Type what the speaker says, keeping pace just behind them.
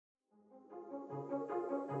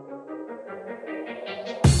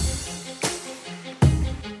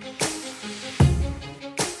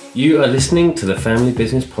You are listening to the Family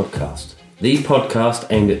Business Podcast, the podcast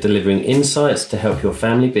aimed at delivering insights to help your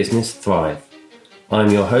family business thrive.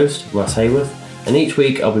 I'm your host, Russ Hayworth, and each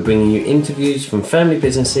week I'll be bringing you interviews from family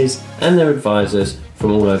businesses and their advisors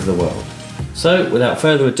from all over the world. So, without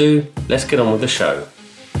further ado, let's get on with the show.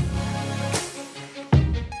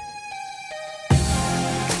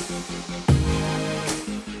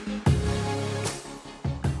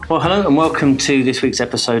 Well, hello and welcome to this week's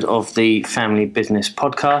episode of the Family Business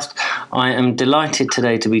Podcast. I am delighted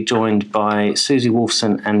today to be joined by Susie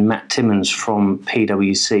Wolfson and Matt Timmons from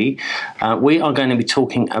PwC. We are going to be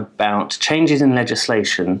talking about changes in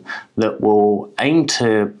legislation that will aim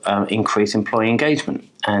to increase employee engagement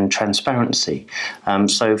and transparency.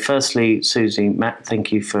 So firstly, Susie, Matt,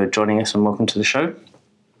 thank you for joining us and welcome to the show.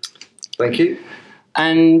 Thank you.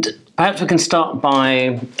 And perhaps we can start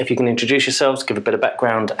by, if you can introduce yourselves, give a bit of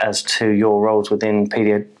background as to your roles within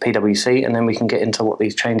PwC, and then we can get into what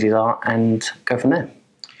these changes are and go from there.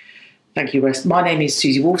 Thank you, Russ. My name is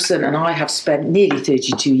Susie Wolfson, and I have spent nearly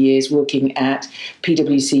 32 years working at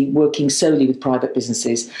PwC, working solely with private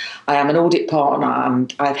businesses. I am an audit partner,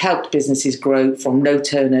 and I've helped businesses grow from no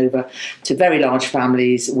turnover to very large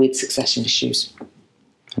families with succession issues.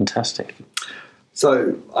 Fantastic.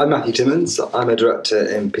 So, I'm Matthew Timmons. I'm a director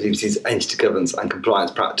in PwC's Entity Governance and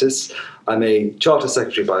Compliance practice. I'm a Charter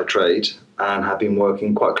Secretary by trade and have been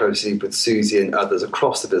working quite closely with Susie and others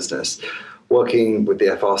across the business, working with the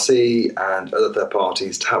FRC and other third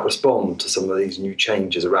parties to help respond to some of these new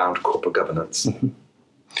changes around corporate governance. Mm-hmm.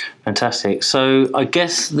 Fantastic. So, I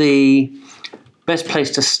guess the best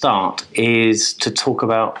place to start is to talk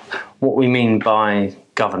about what we mean by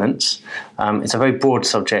governance. It's a very broad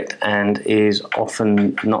subject and is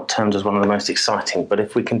often not termed as one of the most exciting, but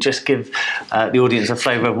if we can just give the audience a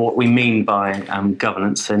flavour of what we mean by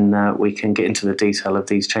governance, then we can get into the detail of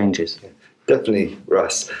these changes. Definitely,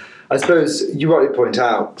 Russ. I suppose you rightly point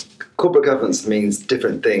out, corporate governance means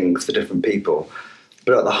different things for different people,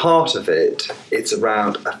 but at the heart of it, it's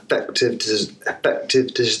around effective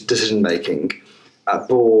decision-making at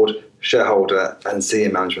board, shareholder and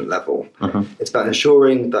senior management level. It's about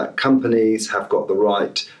ensuring that companies have got the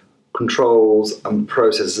right controls and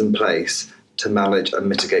processes in place to manage and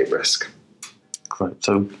mitigate risk. Right.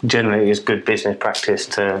 So generally it's good business practice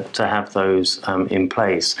to have those in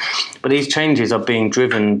place. But these changes are being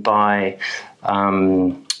driven by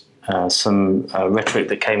some rhetoric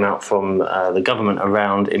that came out from the government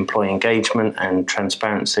around employee engagement and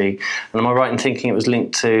transparency. And am I right in thinking it was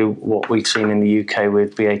linked to what we've seen in the UK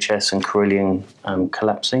with BHS and Carillion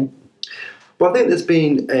collapsing? Well, I think there's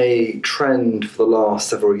been a trend for the last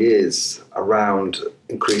several years around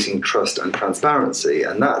increasing trust and transparency,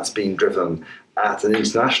 and that's been driven at an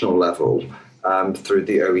international level through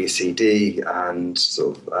the OECD and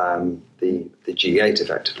sort of the G8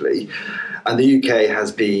 effectively. And the UK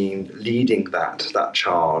has been leading that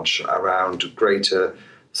charge around greater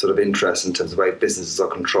sort of interest in terms of the way businesses are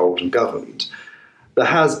controlled and governed. There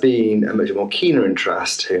has been a much more keener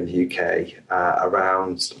interest here in the UK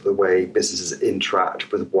around the way businesses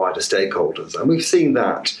interact with wider stakeholders. And we've seen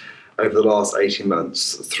that over the last 18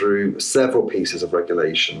 months through several pieces of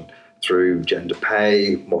regulation, through gender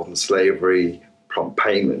pay, modern slavery, prompt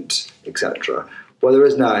payment, etc., where there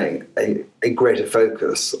is now a greater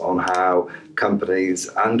focus on how companies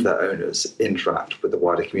and their owners interact with the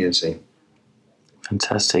wider community.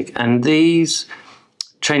 Fantastic. And these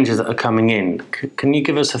changes that are coming in, can you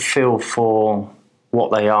give us a feel for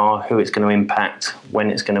what they are, who it's going to impact,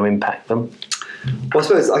 when it's going to impact them? Well, I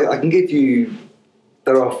suppose I can give you,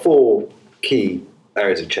 there are four key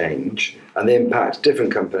areas of change, and they impact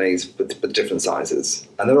different companies with different sizes.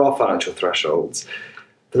 And there are financial thresholds.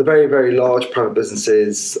 For the very, very large private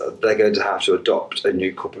businesses, they're going to have to adopt a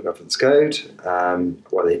new corporate governance code.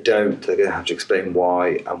 Where they don't, they're going to have to explain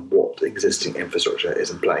why and what existing infrastructure is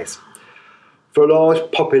in place. For a large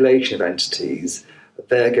population of entities,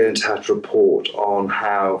 they're going to have to report on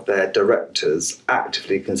how their directors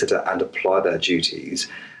actively consider and apply their duties,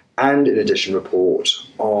 and in addition report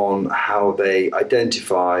on how they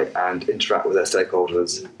identify and interact with their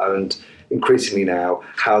stakeholders, and increasingly now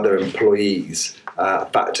how their employees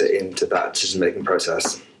factor into that decision-making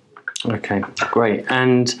process. Okay, great.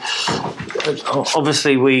 And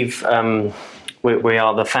obviously we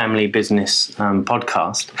are the Family Business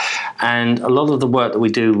podcast, and a lot of the work that we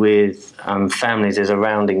do with families is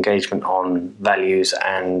around engagement on values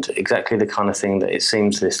and exactly the kind of thing that it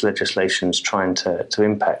seems this legislation is trying to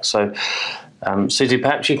impact. So, Susie,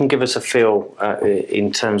 perhaps you can give us a feel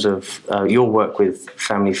in terms of your work with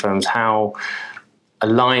family firms, how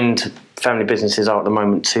aligned family businesses are at the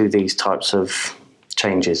moment to these types of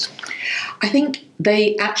changes? I think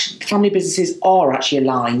family businesses are actually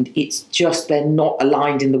aligned. It's just they're not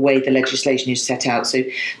aligned in the way the legislation is set out.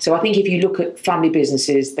 So I think if you look at family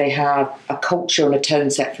businesses, they have a culture and a tone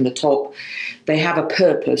set from the top. They have a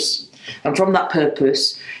purpose. And from that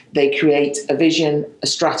purpose, they create a vision, a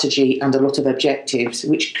strategy, and a lot of objectives,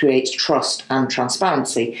 which creates trust and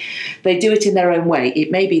transparency. They do it in their own way.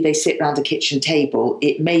 It may be they sit around a kitchen table.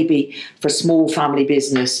 It may be for a small family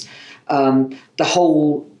business, the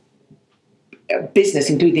whole business,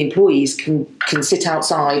 including the employees, can sit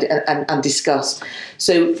outside and discuss.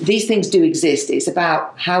 So these things do exist. It's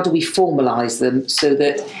about how do we formalise them so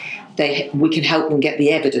that we can help them get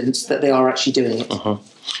the evidence that they are actually doing it. Uh-huh.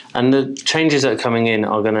 And the changes that are coming in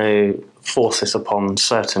are going to force this upon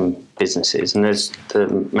certain businesses. And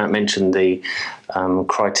Matt mentioned the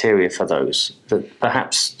criteria for those. That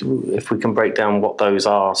perhaps if we can break down what those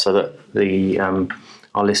are so that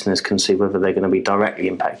our listeners can see whether they're going to be directly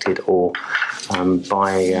impacted or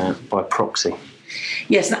by proxy.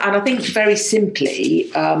 Yes, and I think very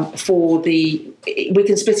simply we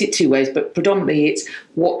can split it two ways, but predominantly it's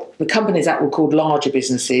what the Companies Act will call larger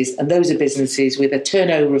businesses, and those are businesses with a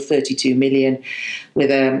turnover of 32 million,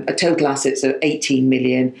 with a total assets of 18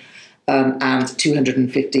 million and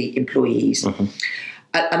 250 employees. Mm-hmm.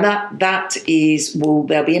 And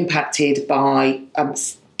they'll be impacted by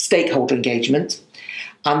stakeholder engagement.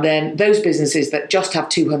 And then those businesses that just have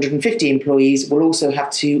 250 employees will also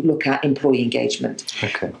have to look at employee engagement.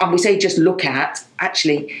 Okay. And we say just look at,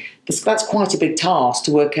 actually, that's quite a big task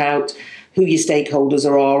to work out who your stakeholders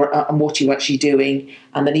are and what you're actually doing,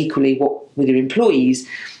 and then equally what with your employees.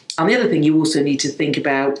 And the other thing you also need to think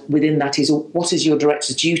about within that is what is your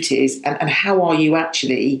director's duties and how are you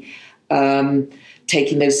actually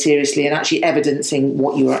taking those seriously and actually evidencing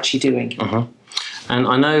what you're actually doing. Uh-huh. And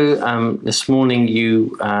I know this morning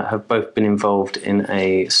you have both been involved in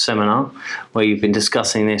a seminar where you've been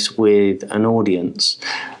discussing this with an audience.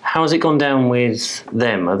 How has it gone down with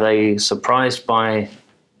them? Are they surprised by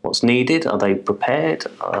what's needed? Are they prepared?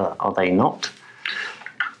 Are they not?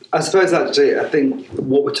 I suppose actually, I think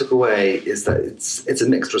what we took away is that it's a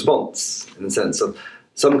mixed response in the sense of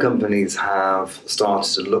some companies have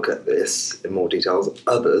started to look at this in more detail.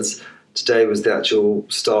 Others, today was the actual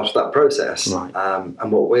start of that process. Right.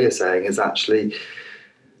 And what we're saying is actually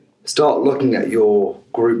start looking at your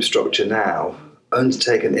group structure now,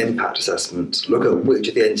 undertake an impact assessment, look at which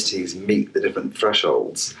of the entities meet the different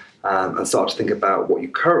thresholds, and start to think about what you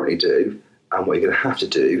currently do and what you're going to have to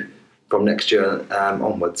do from next year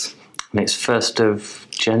onwards. And it's 1st of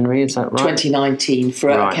January, is that right? 2019 for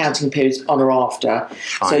accounting periods on or after.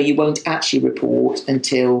 Fine. So you won't actually report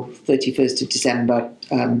until 31st of December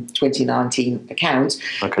 2019 accounts.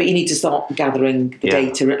 Okay. But you need to start gathering the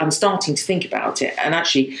data and starting to think about it. And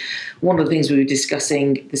actually, one of the things we were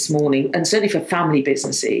discussing this morning, and certainly for family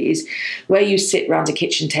businesses, where you sit around a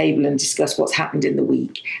kitchen table and discuss what's happened in the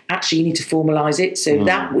week, actually you need to formalise it. So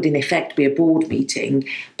that would in effect be a board meeting,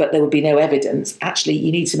 but there would be no evidence. Actually,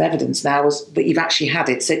 you need some evidence now that you've actually had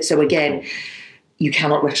it. So again, you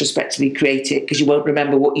cannot retrospectively create it because you won't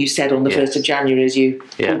remember what you said on the 1st of January as you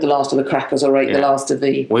pulled the last of the crackers or ate the last of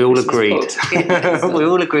the... We all agreed. We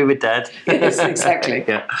all agree with Dad. Yes, exactly.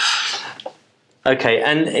 Yeah. Okay,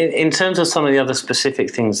 and in terms of some of the other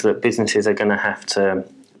specific things that businesses are going to have to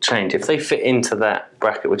change, if they fit into that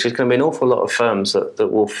bracket, which is going to be an awful lot of firms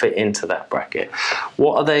that will fit into that bracket,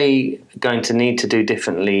 what are they going to need to do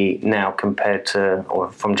differently now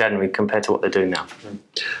or from January compared to what they're doing now?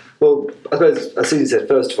 Well, I suppose, as Susie said,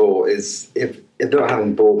 first of all, is if they're not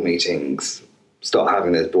having board meetings, start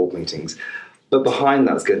having those board meetings. But behind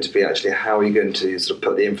that's going to be actually how are you going to sort of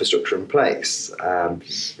put the infrastructure in place?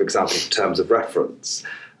 For example, in terms of reference,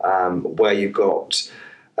 where you've got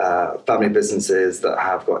family businesses that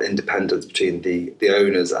have got independence between the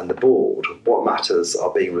owners and the board, what matters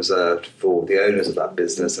are being reserved for the owners of that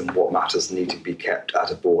business and what matters need to be kept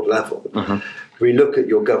at a board level. Uh-huh. We look at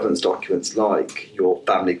your governance documents like your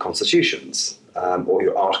family constitutions or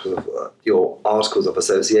your articles of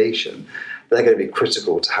association. They're going to be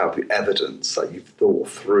critical to help you evidence that you've thought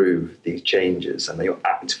through these changes and that you're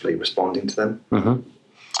actively responding to them. Mm-hmm.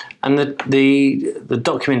 And the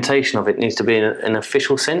documentation of it needs to be in an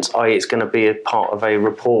official sense, i.e. it's going to be a part of a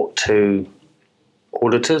report to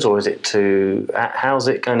auditors, or how's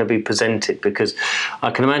it going to be presented? Because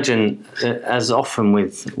I can imagine, as often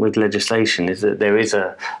with legislation, is that there is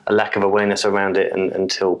a lack of awareness around it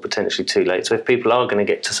until potentially too late. So if people are going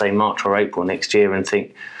to get to, say, March or April next year and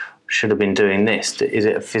think, should have been doing this, is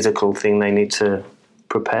it a physical thing they need to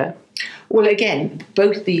prepare? Well, again,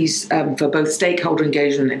 both these, for both stakeholder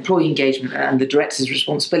engagement, employee engagement, and the director's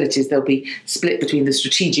responsibilities, they'll be split between the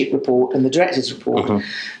strategic report and the director's report. Mm-hmm.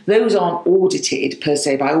 Those aren't audited per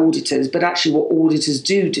se by auditors, but actually what auditors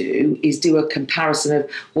do is do a comparison of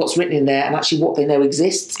what's written in there and actually what they know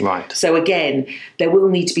exists. Right. So again, there will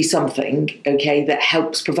need to be something, okay, that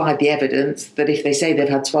helps provide the evidence that if they say they've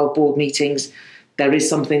had 12 board meetings, there is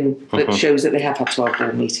something that shows that they have had 12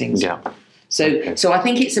 board meetings. Yeah. So I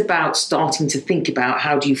think it's about starting to think about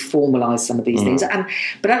how do you formalise some of these things,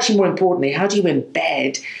 but actually more importantly, how do you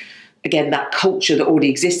embed, again, that culture that already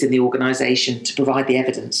exists in the organisation to provide the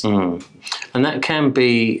evidence. And that can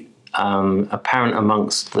be apparent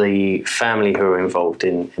amongst the family who are involved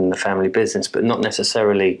in the family business, but not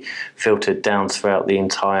necessarily filtered down throughout the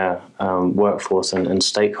entire workforce and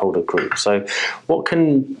stakeholder group. So what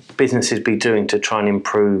can businesses be doing to try and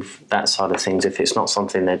improve that side of things if it's not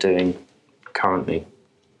something they're doing currently?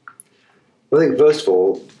 Well, I think first of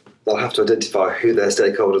all, they'll have to identify who their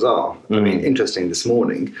stakeholders are. I mean, interesting, this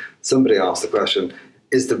morning, somebody asked the question,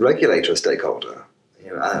 is the regulator a stakeholder?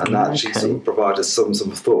 And that actually sort of provided some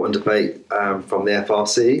thought and debate from the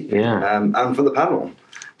FRC and from the panel.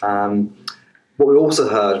 What we also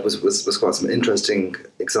heard was quite some interesting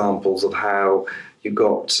examples of how you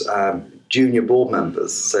got junior board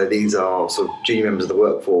members. So these are sort of junior members of the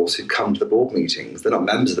workforce who come to the board meetings. They're not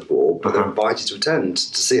members of the board, but they're invited to attend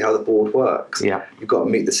to see how the board works. Yeah. You've got to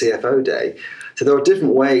meet the CFO day. So there are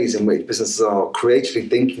different ways in which businesses are creatively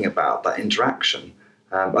thinking about that interaction.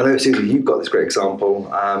 I know, Susie, you've got this great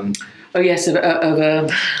example. Oh yes, sorry,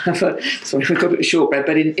 we got it shortbread,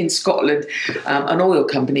 but in Scotland, an oil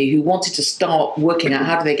company who wanted to start working out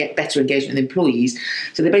how do they get better engagement with employees.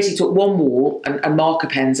 So they basically took one wall and marker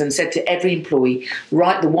pens and said to every employee,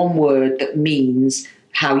 write the one word that means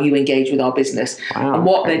how you engage with our business. Wow. And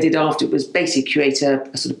what they did after was basically create a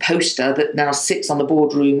sort of poster that now sits on the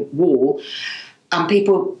boardroom wall, and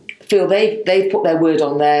people feel they've put their word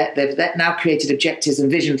on there, they've now created objectives and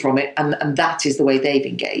vision from it, and that is the way they've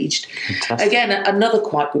engaged. Fantastic. Again, another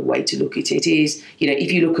quite good way to look at it is,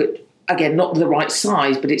 if you look at, again, not the right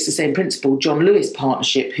size, but it's the same principle, John Lewis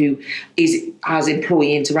Partnership, who has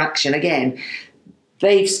employee interaction. Again,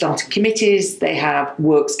 they've started committees, they have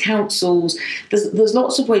works councils, there's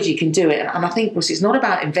lots of ways you can do it, and I think it's not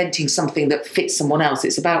about inventing something that fits someone else,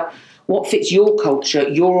 it's about what fits your culture,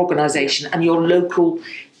 your organisation and your local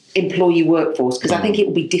employee workforce, because I think it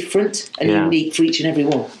will be different and unique for each and every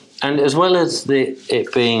one. And as well as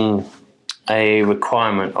it being a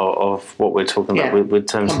requirement of what we're talking about with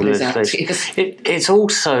terms of legislation, it's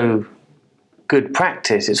also good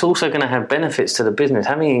practice. It's also going to have benefits to the business.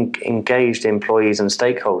 Having engaged employees and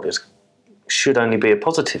stakeholders should only be a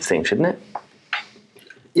positive thing, shouldn't it?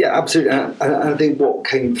 Yeah, absolutely. And I think what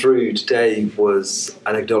came through today was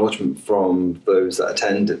an acknowledgement from those that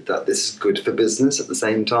attended that this is good for business at the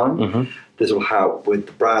same time. This will help with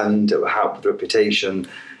the brand, it will help with the reputation,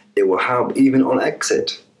 it will help even on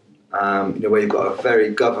exit. Where you've got a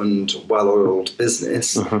very governed, well-oiled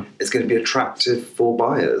business, it's going to be attractive for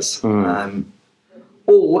buyers.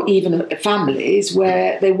 Or even families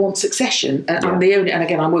where they want succession. And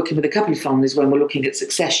again, I'm working with a couple of families when we're looking at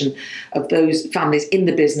succession of those families in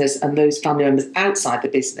the business and those family members outside the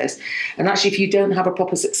business. And actually, if you don't have a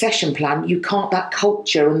proper succession plan, you can't, that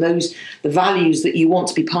culture and the values that you want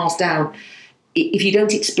to be passed down, if you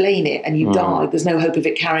don't explain it and you die, there's no hope of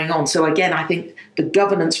it carrying on. So again, I think the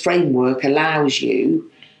governance framework allows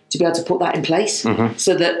you to be able to put that in place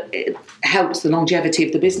so that it helps the longevity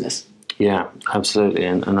of the business. Yeah, absolutely,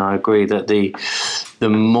 and I agree that the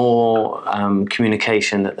more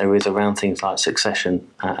communication that there is around things like succession,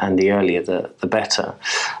 and the earlier the better.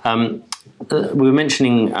 We were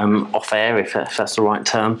mentioning off air, if that's the right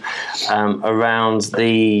term, around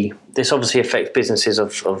this obviously affects businesses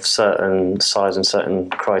of certain size and certain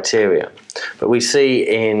criteria, but we see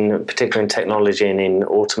particularly in technology and in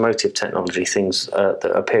automotive technology, things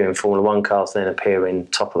that appear in Formula 1 cars then appear in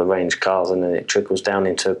top of the range cars, and then it trickles down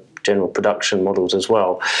into general production models as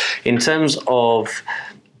well. In terms of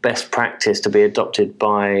best practice to be adopted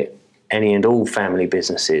by any and all family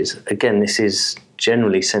businesses, again, this is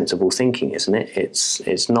generally sensible thinking, isn't it?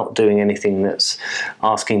 It's not doing anything that's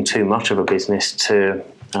asking too much of a business to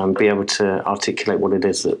be able to articulate what it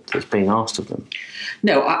is that's being asked of them.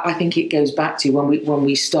 No, I think it goes back to when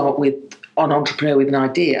we start with an entrepreneur with an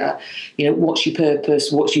idea, what's your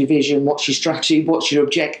purpose, what's your vision, what's your strategy, what's your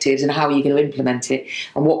objectives, and how are you going to implement it,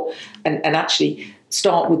 and actually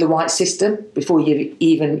start with the right system before you've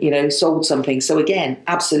even sold something. So again,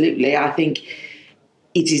 absolutely, I think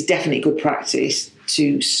it is definitely good practice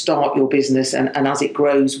to start your business and as it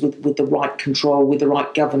grows with the right control, with the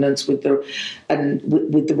right governance, with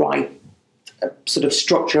the right sort of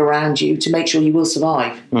structure around you to make sure you will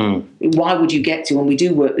survive. Why would you get to, when we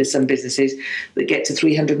do work with some businesses that get to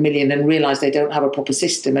 300 million and realise they don't have a proper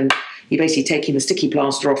system, and you're basically taking the sticky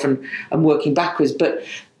plaster off and working backwards. But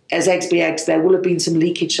as eggs be eggs, there will have been some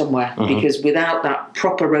leakage somewhere, because without that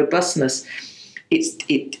proper robustness,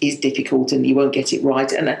 it is difficult and you won't get it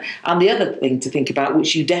right. And the other thing to think about,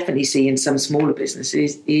 which you definitely see in some smaller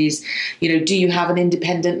businesses, is, do you have an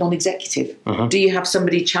independent non-executive? Do you have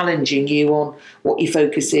somebody challenging you on what your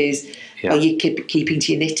focus is? Are you keeping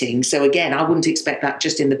to your knitting? So again, I wouldn't expect that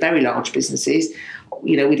just in the very large businesses.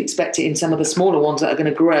 We'd expect it in some of the smaller ones that are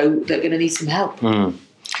going to grow, that are going to need some help.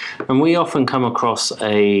 And we often come across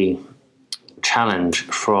a challenge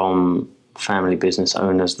from family business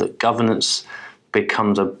owners that governance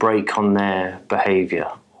becomes a brake on their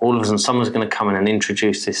behaviour. All of a sudden, someone's going to come in and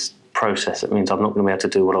introduce this process. It means I'm not going to be able to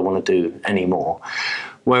do what I want to do anymore.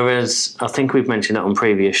 Whereas, I think we've mentioned it on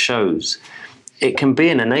previous shows, it can be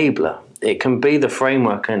an enabler. It can be the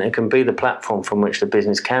framework and it can be the platform from which the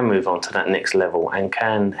business can move on to that next level and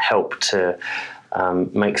can help to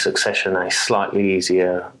make succession a slightly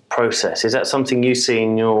easier process. Is that something you see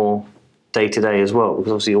in your day-to-day as well?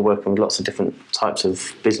 Because obviously you're working with lots of different types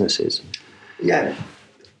of businesses. Yeah.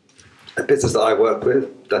 A business that I work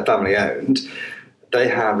with, they're family owned, they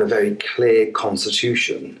have a very clear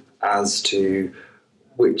constitution as to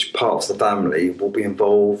which parts of the family will be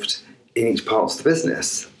involved in each part of the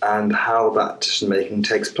business and how that decision making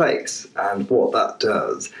takes place. And what that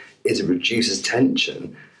does is it reduces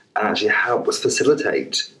tension and actually helps us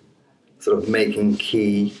facilitate sort of making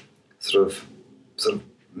key sort of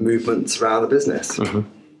movements around the business.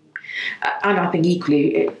 And I think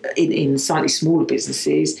equally in slightly smaller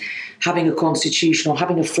businesses, having a constitution or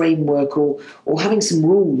having a framework or having some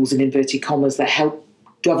rules, in inverted commas, that help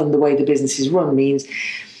govern the way the business is run means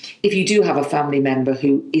if you do have a family member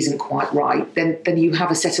who isn't quite right, then you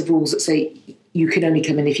have a set of rules that say you can only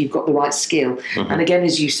come in if you've got the right skill. And again,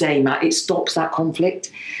 as you say, Matt, it stops that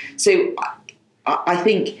conflict. So I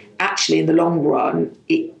think actually in the long run,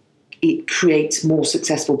 it creates more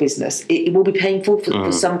successful business. It will be painful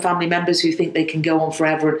for some family members who think they can go on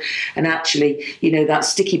forever, and actually, that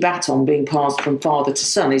sticky baton being passed from father to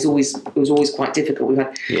son was always quite difficult. We've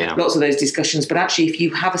had lots of those discussions, but actually, if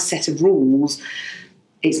you have a set of rules,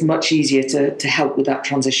 it's much easier to help with that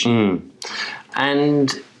transition.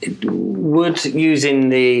 And would using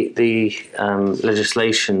the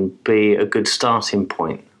legislation be a good starting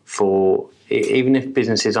point for, even if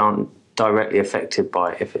businesses aren't directly affected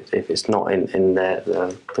by it, if it's not in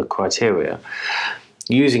the criteria,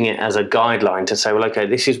 using it as a guideline to say, well, okay,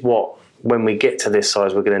 this is what, when we get to this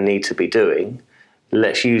size, we're going to need to be doing.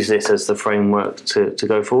 Let's use this as the framework to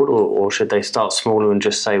go forward, or should they start smaller and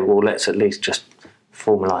just say, well, let's at least just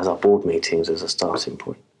formalise our board meetings as a starting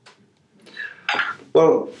point?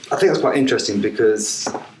 Well, I think that's quite interesting, because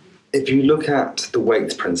if you look at the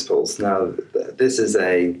Waite principles, now this is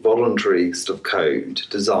a voluntary sort of code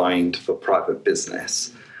designed for private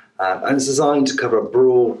business, and it's designed to cover a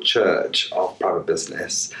broad church of private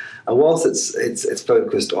business. And whilst it's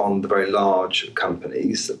focused on the very large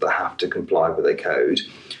companies that have to comply with a code,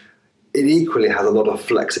 it equally has a lot of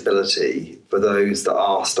flexibility for those that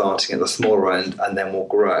are starting at the smaller end and then will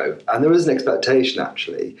grow. And there is an expectation,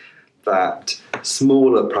 actually, that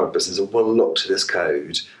smaller private businesses will look to this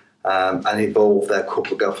code and evolve their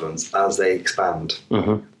corporate governance as they expand.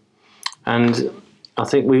 And I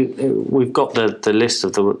think we've got the list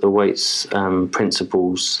of the Waite's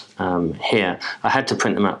principles here. I had to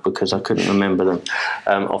print them out because I couldn't remember them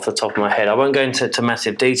off the top of my head. I won't go into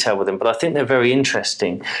massive detail with them, but I think they're very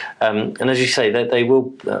interesting. And as you say, they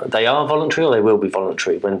are voluntary, or they will be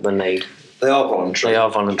voluntary when they... They are voluntary. They are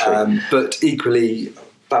voluntary. But equally,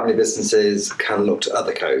 family businesses can look to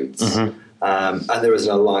other codes. And there is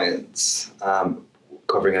an alliance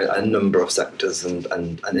covering a number of sectors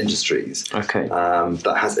and industries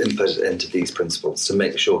that has input into these principles to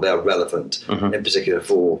make sure they are relevant, in particular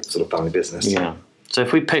for sort of family business. Yeah. So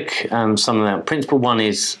if we pick some of them, principle one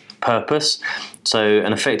is purpose. So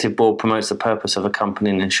an effective board promotes the purpose of a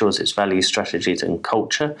company and ensures its values, strategies and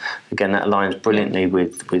culture. Again, that aligns brilliantly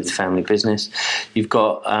with family business. You've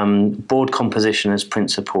got board composition as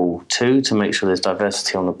principle 2, to make sure there's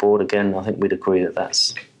diversity on the board. Again, I think we'd agree that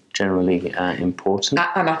that's generally important.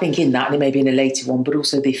 And I think in that, and it may be in a later one, but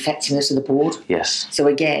also the effectiveness of the board. Yes. So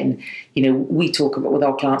again, we talk about with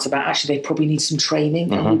our clients about actually they probably need some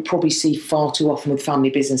training, and we probably see far too often with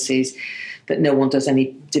family businesses that no one does any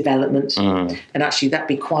development, and actually that'd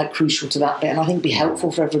be quite crucial to that bit, and I think be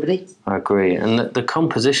helpful for everybody. I agree. And the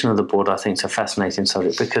composition of the board, I think, is a fascinating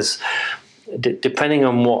subject because depending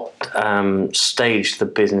on what stage the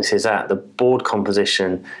business is at, the board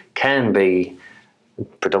composition can be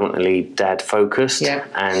predominantly dad focused,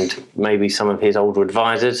 and maybe some of his older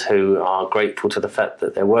advisors who are grateful to the fact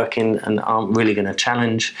that they're working and aren't really going to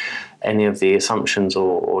challenge any of the assumptions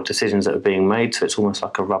or decisions that are being made. So it's almost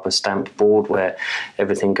like a rubber stamp board where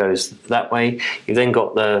everything goes that way. You've then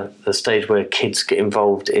got the stage where kids get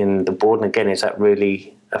involved in the board, and again, is that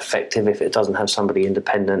really effective if it doesn't have somebody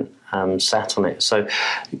independent sat on it? So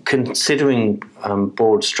considering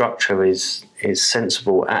board structure is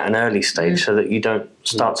sensible at an early stage so that you don't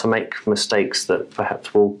start to make mistakes that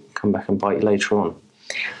perhaps will come back and bite you later on.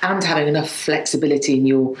 And having enough flexibility in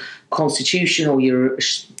your constitution or your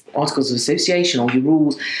articles of association or your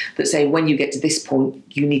rules that say when you get to this point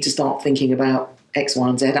you need to start thinking about X, Y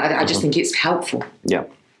and Z. I just think it's helpful. Yeah.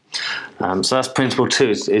 So that's principle 2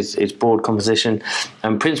 is board composition.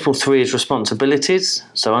 Principle 3 is responsibilities.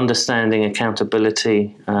 So understanding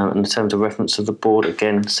accountability in terms of reference to the board,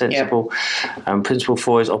 again, sensible. Principle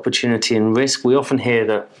 4 is opportunity and risk. We often hear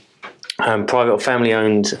that private or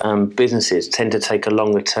family-owned businesses tend to take a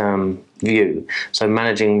longer-term view. So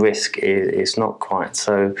managing risk is not quite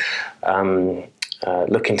so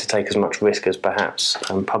looking to take as much risk as perhaps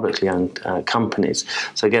publicly owned companies.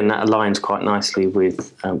 So again, that aligns quite nicely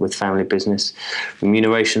with family business.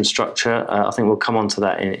 Remuneration structure, I think we'll come on to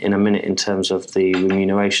that in a minute in terms of the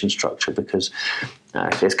remuneration structure, because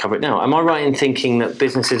let's cover it now. Am I right in thinking that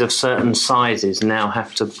businesses of certain sizes now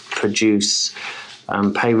have to produce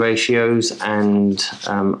pay ratios and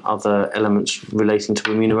other elements relating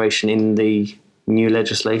to remuneration in the new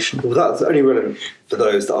legislation? Well, that's only relevant for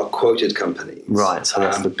those that are quoted companies. Right, so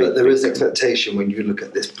that's the big... But there is an expectation when you look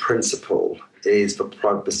at this principle is for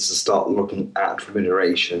private business to start looking at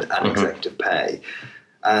remuneration and executive pay.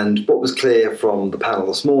 And what was clear from the panel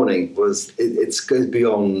this morning was it goes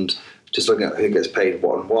beyond just looking at who gets paid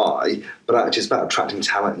what and why, but actually it's about attracting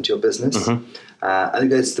talent into your business. And it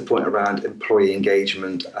goes to the point around employee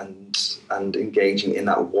engagement and engaging in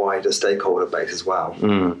that wider stakeholder base as well.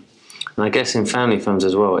 And I guess in family firms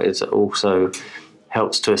as well, it also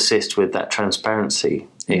helps to assist with that transparency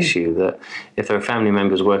issue, that if there are family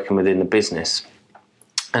members working within the business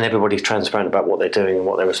and everybody's transparent about what they're doing and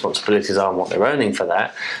what their responsibilities are and what they're earning for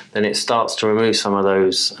that, then it starts to remove some of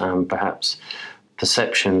those perhaps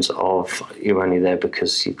perceptions of you're only there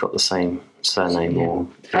because you've got the same surname or...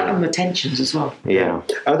 And the tensions as well. Yeah.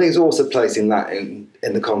 I think it's also placing that in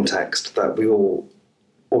the context that we all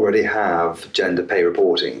already have gender pay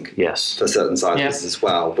reporting for certain sizes as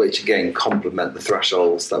well, which again complement the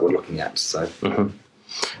thresholds that we're looking at. So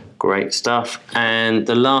great stuff. And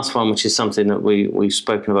the last one, which is something that we've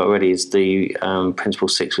spoken about already, is the principle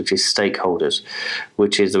 6, which is stakeholders,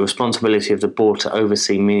 which is the responsibility of the board to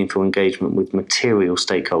oversee meaningful engagement with material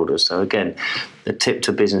stakeholders. So again, the tip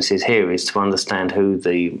to businesses here is to understand who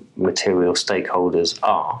the material stakeholders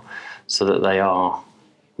are, so that they are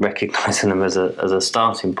recognising them as a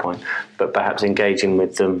starting point, but perhaps engaging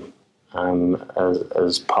with them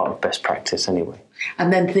as part of best practice anyway.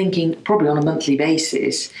 And then thinking probably on a monthly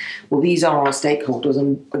basis, well, these are our stakeholders,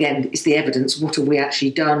 and again, it's the evidence. What have we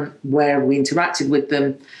actually done? Where have we interacted with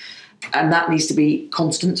them? And that needs to be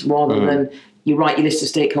constant rather than you write your list of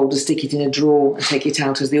stakeholders, stick it in a drawer, and take it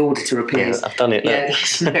out as the auditor appears. Yeah, I've done it.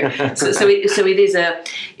 So it is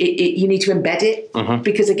you need to embed it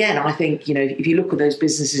because again, I think if you look at those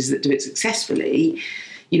businesses that do it successfully,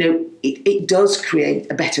 it does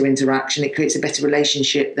create a better interaction. It creates a better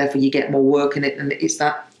relationship. Therefore, you get more work in it, and it's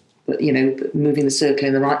that moving the circle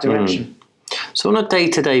in the right direction. So on a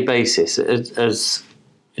day-to-day basis, as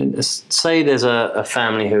say there's a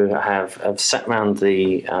family who have sat around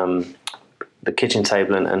the kitchen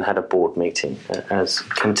table and had a board meeting, as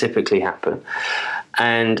can typically happen,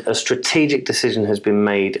 and a strategic decision has been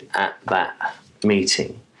made at that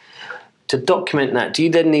meeting. To document that, do you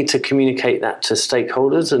then need to communicate that to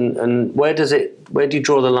stakeholders, and where do you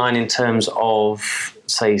draw the line in terms of,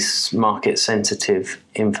 say, market sensitive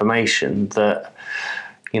information that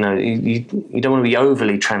you don't want to be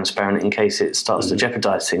overly transparent in case it starts to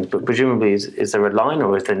jeopardise things, but presumably is there a line,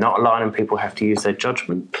 or is there not a line and people have to use their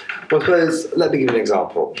judgment? Well, I suppose, let me give you an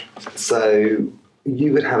example. So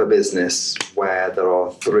you would have a business where there are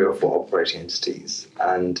 3 or 4 operating entities,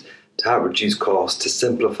 and to help reduce costs, to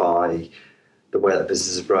simplify the way that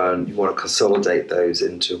business is run, you want to consolidate those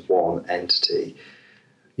into one entity.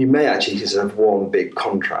 You may actually just have one big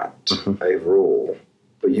contract overall,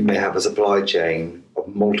 but you may have a supply chain of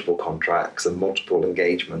multiple contracts and multiple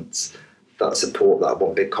engagements that support that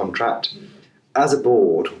one big contract. As a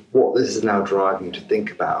board, what this is now driving you to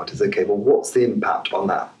think about is, okay, well, what's the impact on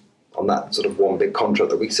that sort of one big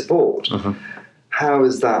contract that we support? How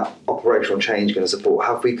is that operational change going to support?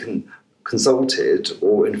 Have we consulted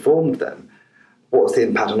or informed them? What's the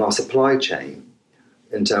impact on our supply chain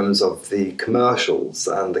in terms of the commercials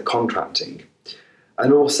and the contracting?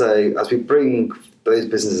 And also, as we bring those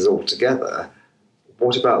businesses all together,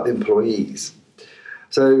 what about the employees?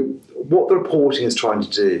 So what the reporting is trying to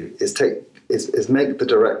do is make the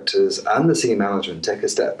directors and the senior management take a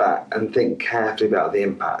step back and think carefully about the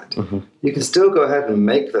impact. You can still go ahead and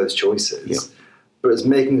make those choices, but it's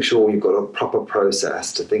making sure you've got a proper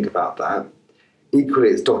process to think about that. Equally,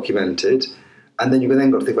 it's documented, and then you've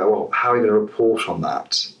then got to think about, well, how are you going to report on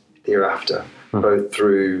that the year after, both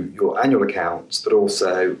through your annual accounts, but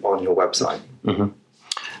also on your website.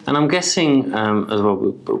 And I'm guessing as well,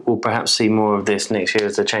 we'll perhaps see more of this next year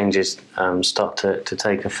as the changes start to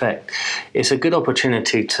take effect. It's a good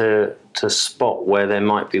opportunity to spot where there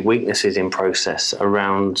might be weaknesses in process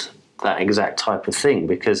around that exact type of thing,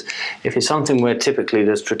 because if it's something where typically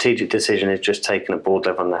the strategic decision is just taken at board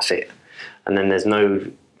level and that's it, and then there's no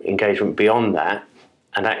engagement beyond that,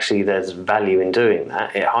 and actually there's value in doing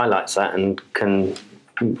that, it highlights that and can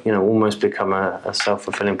almost become a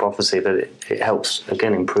self-fulfilling prophecy that it helps,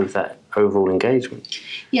 again, improve that overall engagement.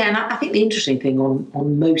 Yeah, and I think the interesting thing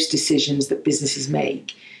on most decisions that businesses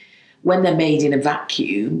make, when they're made in a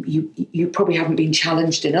vacuum, you probably haven't been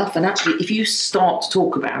challenged enough. And actually, if you start to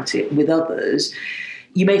talk about it with others,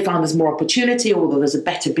 you may find there's more opportunity, or there's a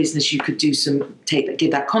better business you could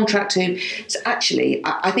give that contract to. So actually,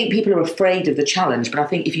 I think people are afraid of the challenge, but I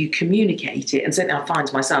think if you communicate it, and certainly I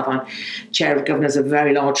find myself, I'm chair of governors of a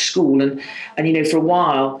very large school, and for a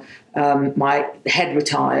while, my head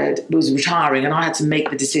was retiring, and I had to make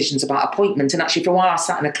the decisions about appointment. And actually, for a while, I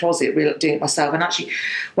sat in a closet doing it myself. And actually,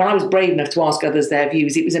 when I was brave enough to ask others their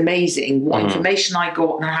views, it was amazing what information I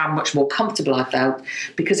got and how much more comfortable I felt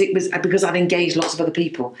because I'd engaged lots of other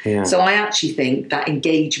people. Yeah. So I actually think that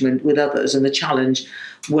engagement with others and the challenge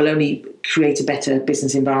will only create a better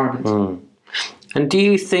business environment. And do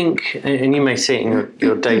you think, and you may see it in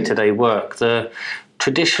your day-to-day work, the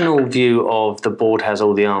traditional view of the board has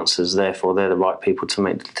all the answers, therefore they're the right people to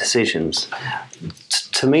make the decisions.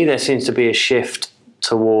 To me, there seems to be a shift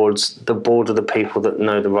towards the board of the people that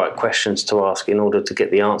know the right questions to ask in order to get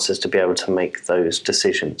the answers to be able to make those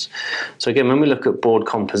decisions. So again, when we look at board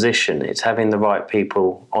composition, it's having the right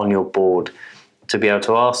people on your board to be able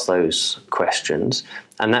to ask those questions.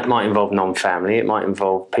 And that might involve non-family, it might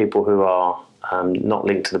involve people who are not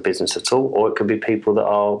linked to the business at all, or it could be people that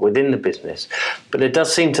are within the business. But there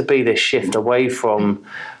does seem to be this shift away from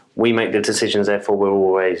we make the decisions, therefore we're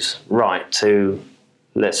always right, to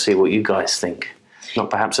let's see what you guys think. Not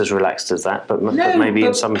perhaps as relaxed as that, but maybe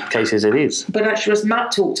in some cases it is. But actually, as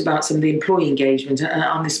Matt talked about some of the employee engagement,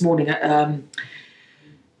 and this morning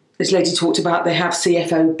this lady talked about they have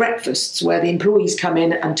CFO breakfasts where the employees come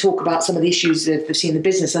in and talk about some of the issues that they've seen in the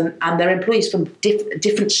business, and they're employees from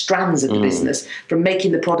different strands of the business, from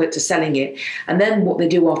making the product to selling it. And then what they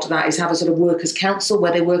do after that is have a sort of workers' council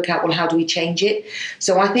where they work out, well, how do we change it?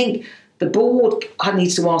 So I think the board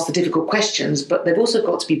needs to ask the difficult questions, but they've also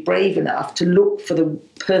got to be brave enough to look for the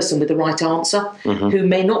person with the right answer, who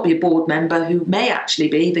may not be a board member, who may actually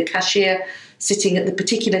be the cashier sitting at the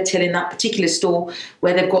particular till in that particular store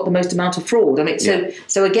where they've got the most amount of fraud. I mean,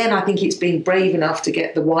 so again, I think it's being brave enough to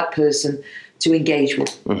get the right person to engage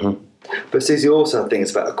with. But Susie, also I think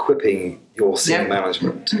it's about equipping your senior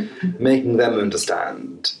management, making them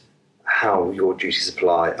understand how your duties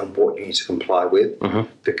apply and what you need to comply with,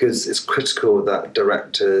 because it's critical that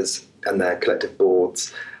directors and their collective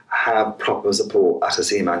boards have proper support at a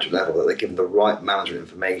senior management level, that they give them the right management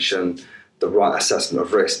information, the right assessment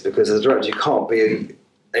of risk, because as a director you can't be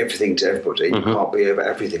everything to everybody, you can't be over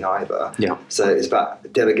everything either. Yeah. So it's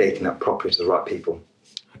about delegating that properly to the right people.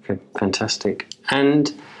 Okay, fantastic.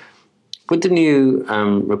 And with the new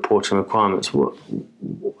reporting requirements,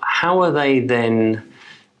 how are they then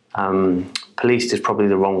policed is probably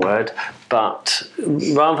the wrong word, but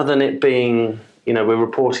rather than it being, we're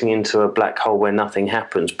reporting into a black hole where nothing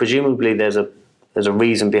happens, presumably there's a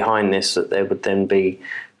reason behind this, that there would then be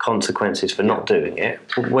consequences for not doing it.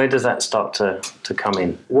 Where does that start to come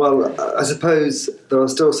in? Well, I suppose there are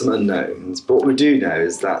still some unknowns, but what we do know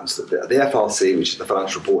is that the FRC, which is the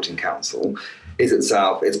Financial Reporting Council, is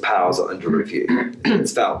itself, its powers are under review.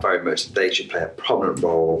 It's felt very much that they should play a prominent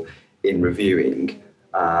role in reviewing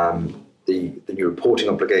the new reporting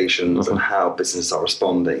obligations and how businesses are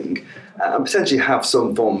responding, and potentially have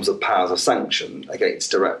some forms of powers of sanction against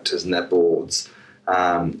directors and their boards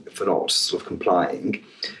for not sort of complying.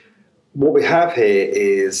 What we have here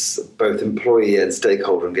is both employee and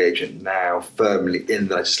stakeholder engagement now firmly in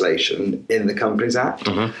the legislation in the Companies Act.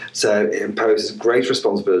 So it imposes great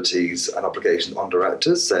responsibilities and obligations on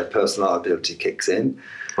directors, so personal liability kicks in.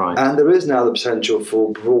 Right. And there is now the potential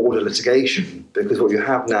for broader litigation, because what you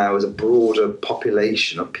have now is a broader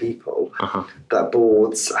population of people that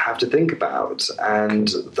boards have to think about, and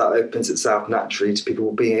that opens itself naturally to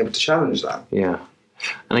people being able to challenge that. Yeah.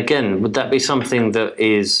 And again, would that be something that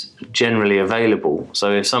is generally available?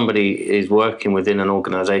 So if somebody is working within an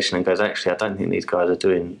organisation and goes, actually, I don't think these guys are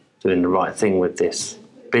doing the right thing with this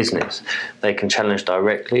business, they can challenge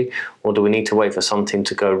directly? Or do we need to wait for something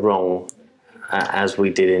to go wrong, as we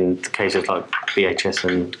did in cases like BHS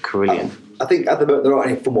and Carillion? I think at the moment there aren't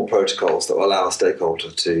any formal protocols that will allow a stakeholder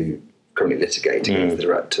to currently litigate against the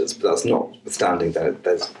directors, but that's notwithstanding that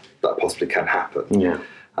that possibly can happen. Yeah.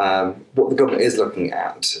 What the government is looking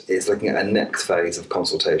at a next phase of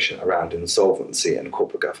consultation around insolvency and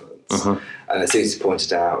corporate governance. And as Susie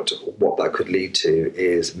pointed out, what that could lead to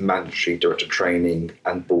is mandatory director training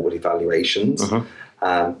and board evaluations,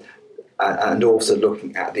 and also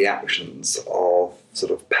looking at the actions of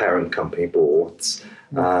sort of parent company boards,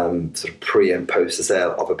 sort of pre and post the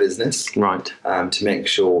sale of a business, Right. To make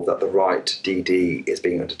sure that the right DD is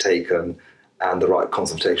being undertaken and the right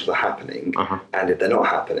consultations are happening. And if they're not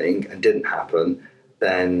happening and didn't happen,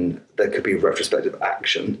 then there could be retrospective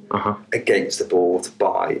action against the board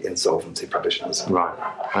by insolvency practitioners. Right.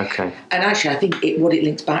 Okay. And actually, I think what it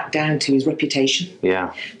links back down to is reputation.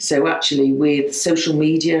 Yeah. So actually, with social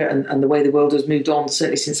media and the way the world has moved on,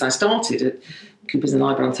 certainly since I started at Coopers and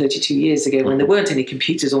Lybrand 32 years ago, when there weren't any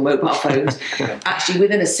computers or mobile phones, actually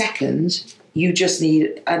within a second, you just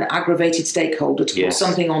need an aggravated stakeholder to put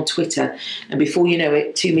something on Twitter, and before you know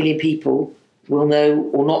it, 2 million people will know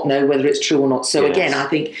or not know whether it's true or not. So again, I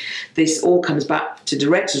think this all comes back to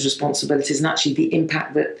directors' responsibilities and actually the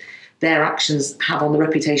impact that their actions have on the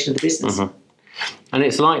reputation of the business. And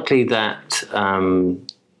it's likely that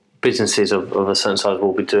businesses of a certain size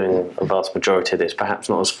will be doing a vast majority of this, perhaps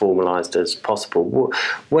not as formalised as possible.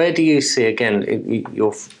 Where do you see, again,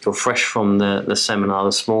 you're fresh from the seminar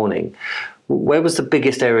this morning, where was the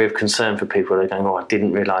biggest area of concern for people? They're going, I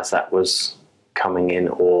didn't realise that was coming in,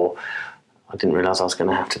 or I didn't realise I was going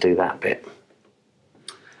to have to do that bit.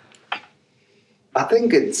 I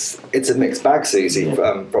think it's a mixed bag, Susie,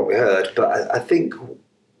 from what we heard, but I think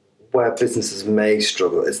where businesses may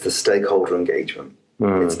struggle is the stakeholder engagement.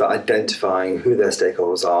 It's about identifying who their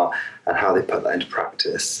stakeholders are and how they put that into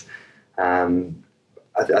practice.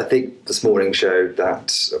 I think this morning showed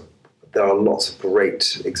that there are lots of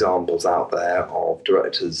great examples out there of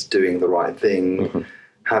directors doing the right thing,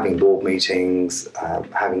 having board meetings,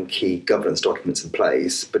 having key governance documents in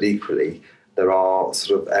place, but equally there are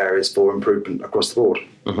sort of areas for improvement across the board.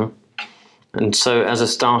 And so as a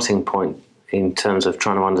starting point in terms of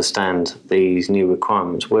trying to understand these new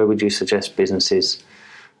requirements, where would you suggest businesses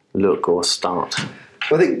look or start?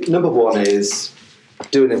 Well, I think number one is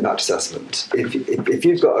do an impact assessment. If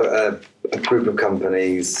you've got a group of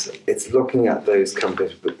companies, it's looking at those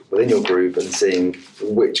companies within your group and seeing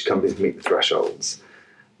which companies meet the thresholds.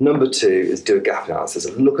 Number two is do a gap analysis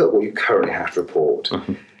and look at what you currently have to report.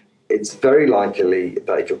 It's very likely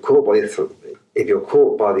that if you're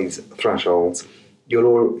caught by these thresholds, you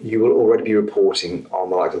will already be reporting on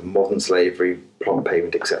the likes of modern slavery, prompt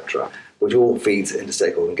payment, etc., which all feeds into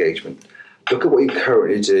stakeholder engagement. Look at what you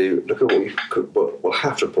currently do, look at what you will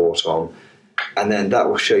have to report on, and then that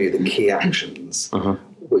will show you the key actions,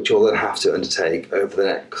 which you'll then have to undertake over the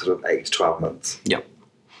next sort of 8 to 12 months. Yep.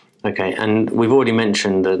 Okay, and we've already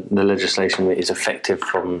mentioned that the legislation is effective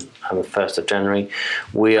from the 1st of January.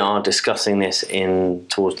 We are discussing this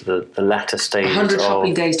towards the latter stage 100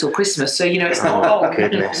 shopping days till Christmas, so it's not long.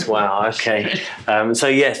 Goodness, wow, okay. So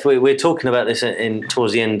yes, we're talking about this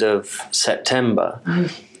towards the end of September.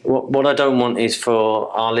 What I don't want is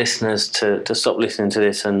for our listeners to stop listening to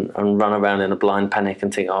this and run around in a blind panic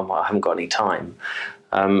and think, I haven't got any time.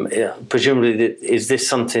 Presumably, is this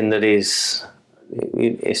something that is...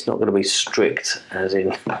 It's not going to be strict, as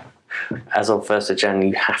of 1st of January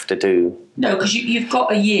you have to do. No, because you've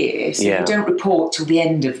got a year, so you don't report till the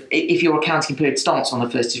end of. If your accounting period starts on the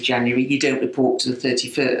 1st of January, you don't report to the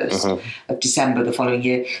 31st of December the following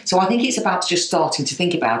year. So I think it's about just starting to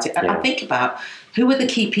think about it, and I think about who are the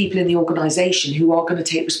key people in the organisation who are going to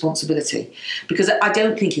take responsibility, because I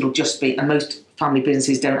don't think it'll just be, and most family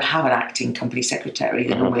businesses don't have an acting company secretary.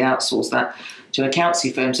 They normally outsource that to an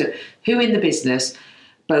accountancy firm. So who in the business,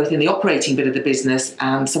 both in the operating bit of the business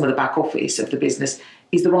and some of the back office of the business,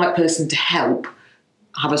 is the right person to help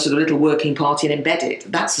have a sort of little working party and embed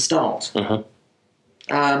it. That's the start. Mm-hmm.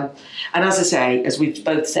 And as I say, as we've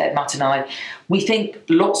both said, Matt and I, we think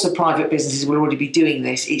lots of private businesses will already be doing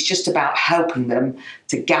this. It's just about helping them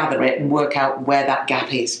to gather it and work out where that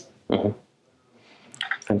gap is. Mm-hmm.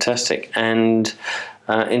 Fantastic. And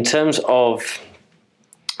in terms of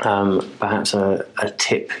perhaps a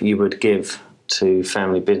tip you would give to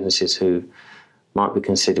family businesses who might be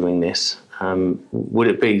considering this, would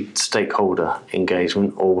it be stakeholder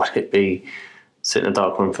engagement, or would it be sit in a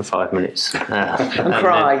dark room for 5 minutes and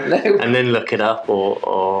cry, and then look it up,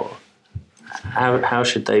 or how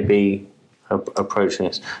should they be approaching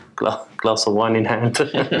this? Glass of wine in hand,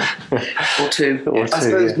 or two. I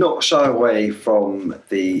suppose not shy away from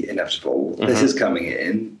the inevitable. Mm-hmm. This is coming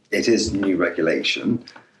in. It is new regulation,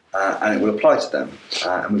 and it will apply to them.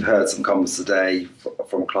 And we've heard some comments today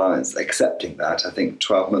from clients accepting that. I think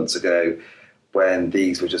 12 months ago, when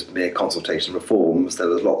these were just mere consultation reforms, there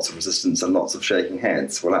was lots of resistance and lots of shaking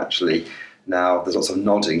heads. Well, actually, now there's lots of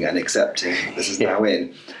nodding and accepting this is now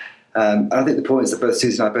in. And I think the points that both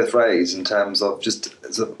Susie and I both raised in terms of just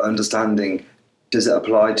sort of understanding, does it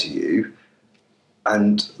apply to you,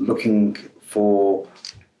 and looking for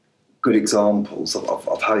good examples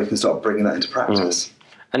of how you can start bringing that into practice. Mm.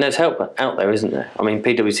 And there's help out there, isn't there? I mean,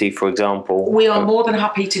 PwC, for example. We are more than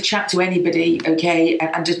happy to chat to anybody, okay,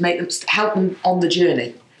 and just help them on the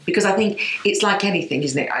journey. Because I think it's like anything,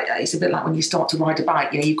 isn't it? It's a bit like when you start to ride a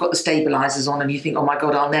bike. You've got the stabilisers on and you think, oh my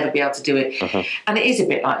God, I'll never be able to do it. Uh-huh. And it is a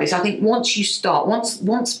bit like this. I think once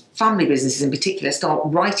family businesses in particular start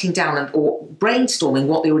writing down or brainstorming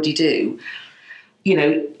what they already do,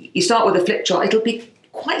 you start with a flip chart, it'll be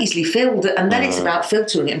quite easily filled, and then it's about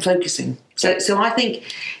filtering it and focusing. So I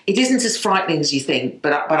think it isn't as frightening as you think,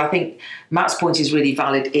 but I think Matt's point is really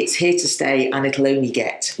valid. It's here to stay, and it'll only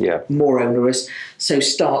get more onerous. So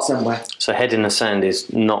start somewhere. So head in the sand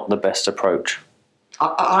is not the best approach.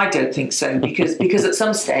 I don't think so, because at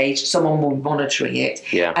some stage someone will be monitoring it.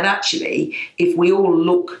 Yeah. And actually, if we all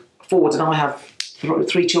look forward, and I have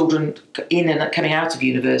 3 children in and coming out of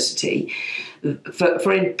university,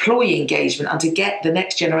 for employee engagement and to get the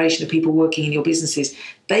next generation of people working in your businesses,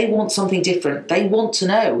 they want something different. They want to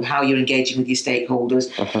know how you're engaging with your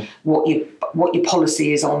stakeholders, what your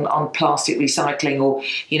policy is on plastic recycling, or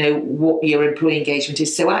what your employee engagement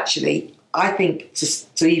is. So actually, I think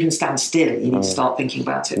to even stand still, you need to start thinking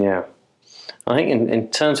about it. Yeah. I think in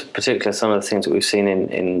terms of particular some of the things that we've seen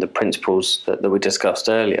in the principles that we discussed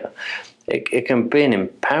earlier, it can be an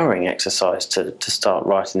empowering exercise to start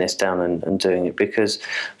writing this down and doing it, because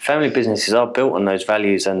family businesses are built on those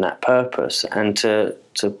values and that purpose, and to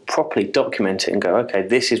properly document it and go, okay,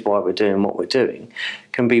 this is why we're doing what we're doing,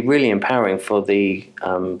 can be really empowering for the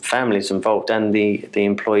families involved and the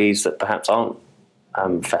employees that perhaps aren't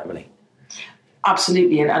family.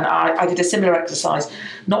 Absolutely, and I did a similar exercise,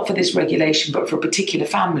 not for this regulation, but for a particular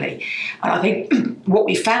family. And I think what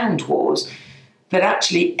we found was that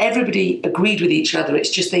actually everybody agreed with each other. It's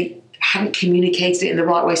just they hadn't communicated it in the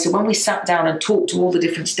right way. So when we sat down and talked to all the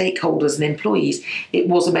different stakeholders and employees, it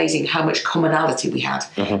was amazing how much commonality we had,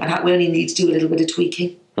 and how we only need to do a little bit of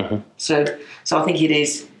tweaking. So I think it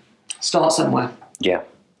is start somewhere. Yeah,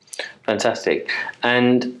 fantastic.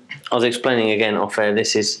 And I was explaining again off air,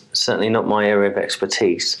 this is certainly not my area of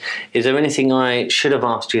expertise. Is there anything I should have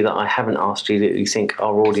asked you that I haven't asked you that you think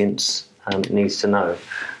our audience needs to know?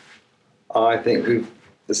 I think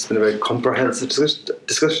this has been a very comprehensive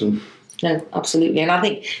discussion. No, absolutely. And I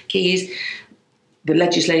think key is the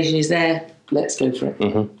legislation is there. Let's go for it.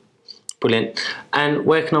 Brilliant. And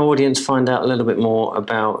where can our audience find out a little bit more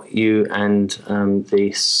about you and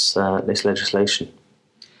this legislation?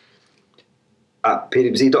 At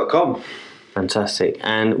pwc.com. Fantastic.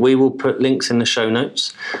 And we will put links in the show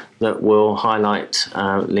notes that will highlight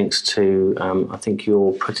links to, I think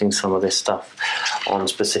you're putting some of this stuff on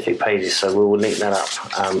specific pages, so we will link that up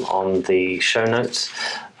on the show notes.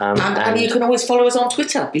 And you can always follow us on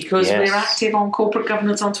Twitter, because we're active on corporate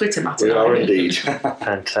governance on Twitter, Matt. We are indeed.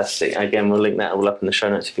 Fantastic. Again, we'll link that all up in the show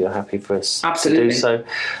notes if you're happy for us to do Absolutely. so.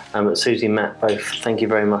 But Susie and Matt, both, thank you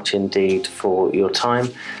very much indeed for your time,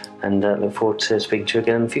 and look forward to speaking to you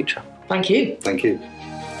again in the future. Thank you. Thank you.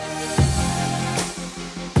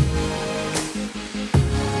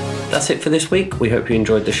 That's it for this week. We hope you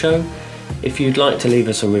enjoyed the show. If you'd like to leave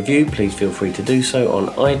us a review, please feel free to do so on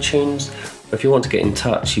iTunes. Or if you want to get in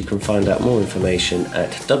touch, you can find out more information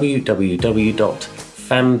at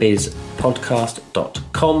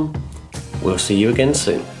www.fambizpodcast.com. We'll see you again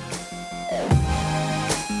soon.